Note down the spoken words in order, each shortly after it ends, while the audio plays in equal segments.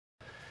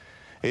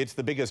It's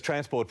the biggest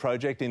transport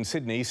project in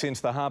Sydney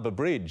since the Harbour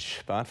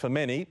Bridge, but for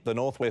many, the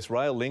North West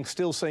Rail link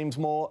still seems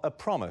more a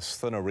promise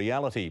than a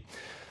reality.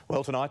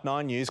 Well, tonight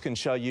 9 News can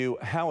show you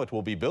how it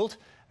will be built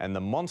and the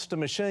monster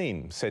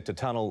machine set to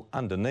tunnel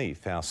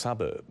underneath our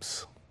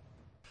suburbs.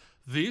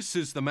 This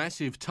is the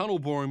massive tunnel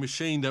boring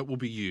machine that will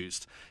be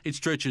used. It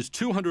stretches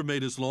 200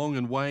 metres long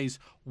and weighs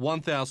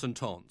 1,000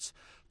 tonnes.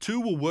 2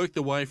 will work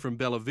their way from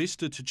Bella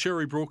Vista to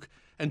Cherrybrook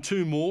and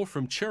 2 more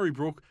from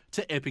Cherrybrook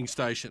to Epping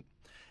Station.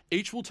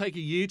 Each will take a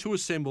year to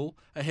assemble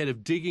ahead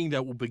of digging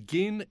that will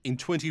begin in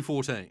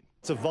 2014.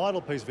 It's a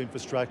vital piece of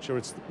infrastructure.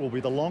 It will be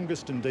the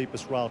longest and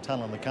deepest rail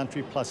tunnel in the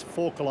country, plus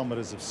 4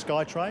 kilometres of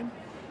SkyTrain.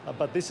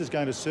 But this is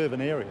going to serve an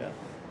area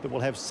that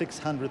will have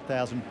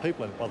 600,000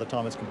 people in it by the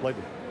time it's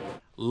completed.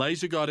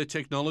 Laser-guided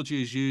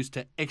technology is used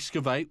to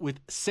excavate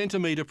with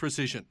centimetre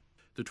precision.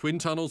 The twin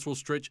tunnels will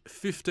stretch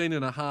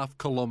 15.5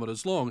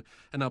 kilometres long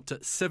and up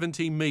to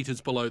 70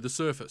 metres below the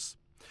surface.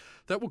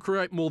 That will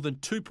create more than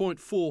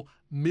 2.4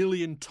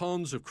 million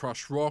tonnes of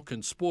crushed rock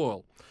and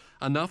spoil,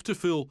 enough to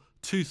fill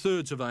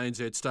 2/3 of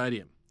ANZ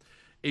Stadium.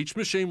 Each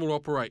machine will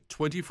operate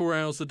 24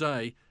 hours a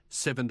day,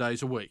 7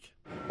 days a week.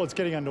 Well, it's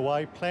getting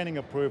underway. Planning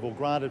approval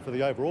granted for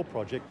the overall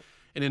project.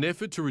 In an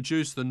effort to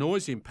reduce the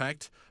noise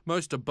impact,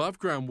 most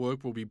above-ground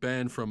work will be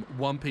banned from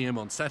 1 p.m.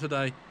 on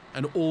Saturday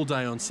and all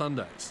day on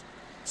Sundays.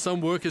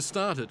 Some work has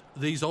started.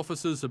 These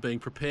offices are being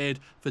prepared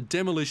for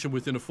demolition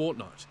within a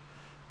fortnight.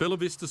 Bella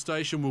Vista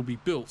Station will be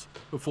built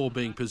before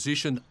being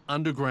positioned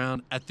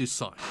underground at this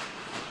site.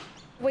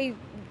 We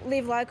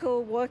live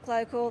local, work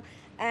local,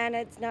 and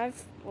it's not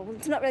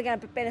really going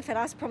to benefit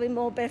us, probably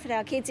more benefit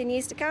our kids in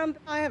years to come.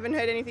 I haven't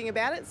heard anything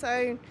about it,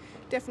 so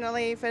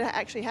definitely if it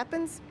actually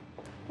happens,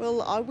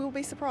 I will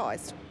be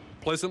surprised.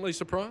 Pleasantly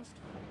surprised?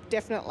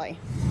 Definitely.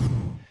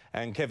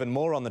 And Kevin,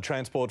 more on the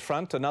transport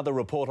front. Another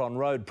report on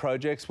road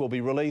projects will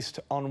be released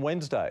on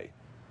Wednesday.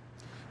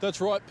 That's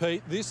right,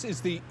 Pete. This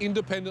is the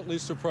independent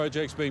list of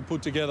projects being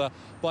put together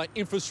by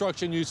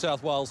Infrastructure New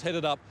South Wales,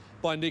 headed up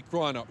by Nick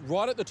Greiner.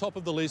 Right at the top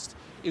of the list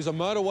is a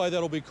motorway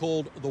that'll be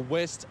called the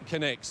West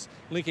Connects,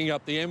 linking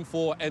up the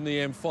M4 and the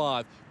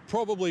M5,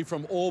 probably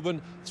from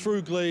Auburn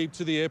through Glebe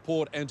to the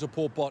airport and to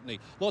Port Botany.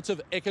 Lots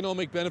of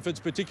economic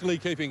benefits, particularly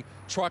keeping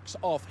trucks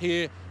off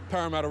here,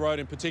 Parramatta Road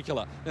in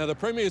particular. Now, the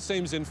Premier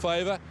seems in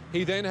favour.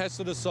 He then has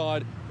to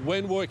decide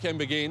when work can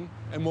begin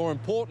and, more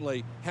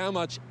importantly, how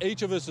much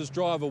each of us as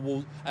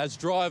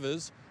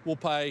drivers will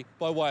pay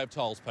by way of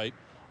tolls, Pete.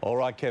 All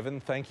right, Kevin,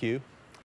 thank you.